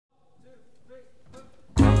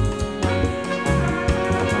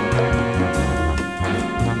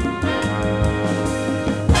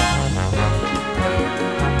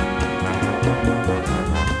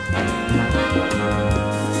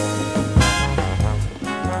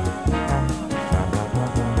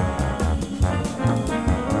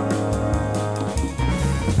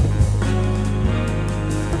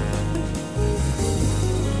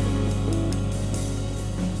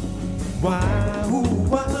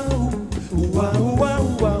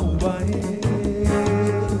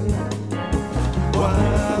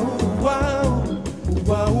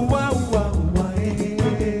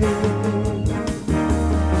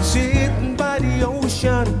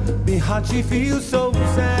heart she feels so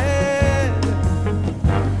sad.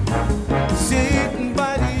 Sitting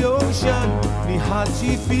by the ocean, me heart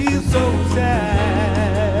she feels so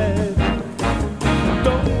sad.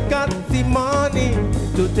 Don't got the money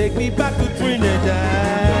to take me back to Trinidad.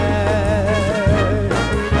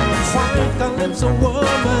 Fine Calypso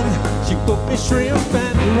woman, she cooked me shrimp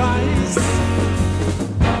and rice.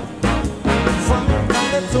 Fine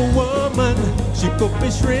Calypso woman, she cooked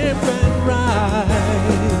me shrimp and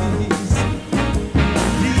rice.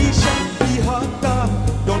 Please shut me hot up,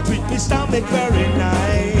 don't treat me stomach very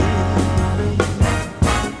nice.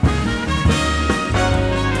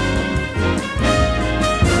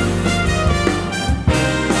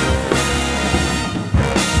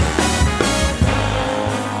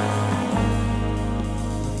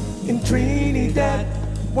 In Trinidad,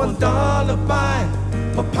 $1 buy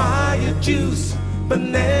papaya juice,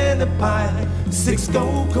 banana pie, 6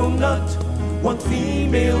 coconut, 1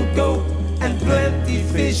 female goat, and plenty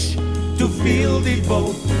fish to fill the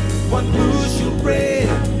boat. 1 bushel bread,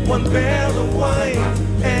 1 barrel of wine,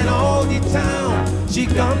 and all the town she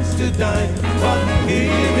comes to dine. But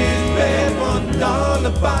here is bad,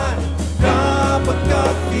 $1 buy, cup of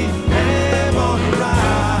coffee, ham on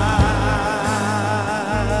rye.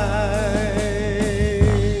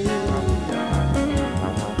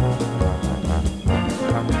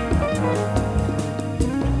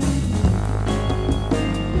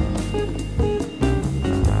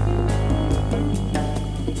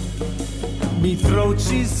 Me throat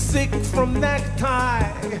she's sick from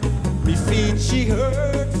necktie, me feet she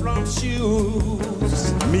hurt from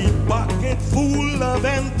shoes, me pocket full of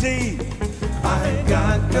empty, I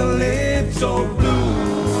got Calypso blues.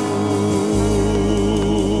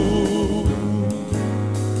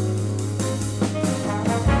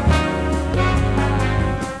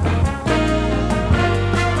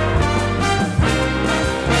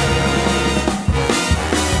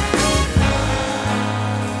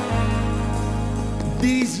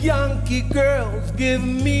 Yankee girls give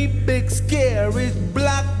me big scare. It's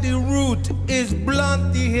black the root, it's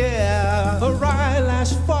blonde the hair. Her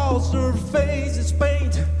eyelash falls, her face is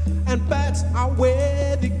paint, and bats are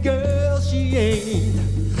where the girl she ain't.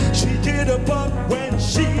 She did a buck when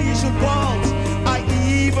she should waltz. I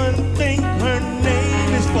even think her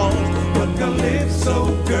name is false. But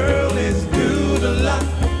Calypso girl is good a lot.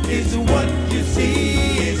 Is what you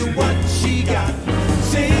see, is what she got.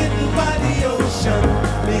 Sitting by the ocean,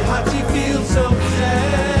 me heart she feels so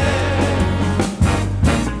sad.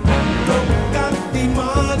 Don't got the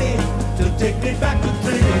money to take me back to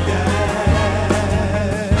Trinidad.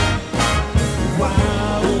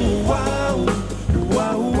 Wow, wow,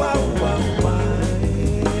 wow, wow, wow, wow.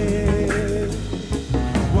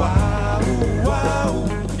 Wow, wow,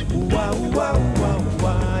 wow, wow, wow,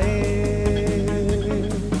 wow.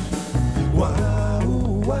 Wow,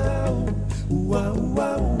 wow, wow,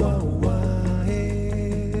 wow, wow.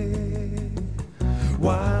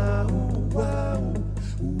 Wow, wow,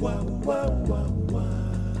 wow, wow, wow, wow.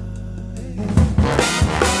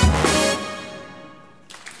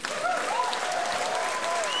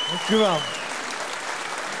 Dankjewel.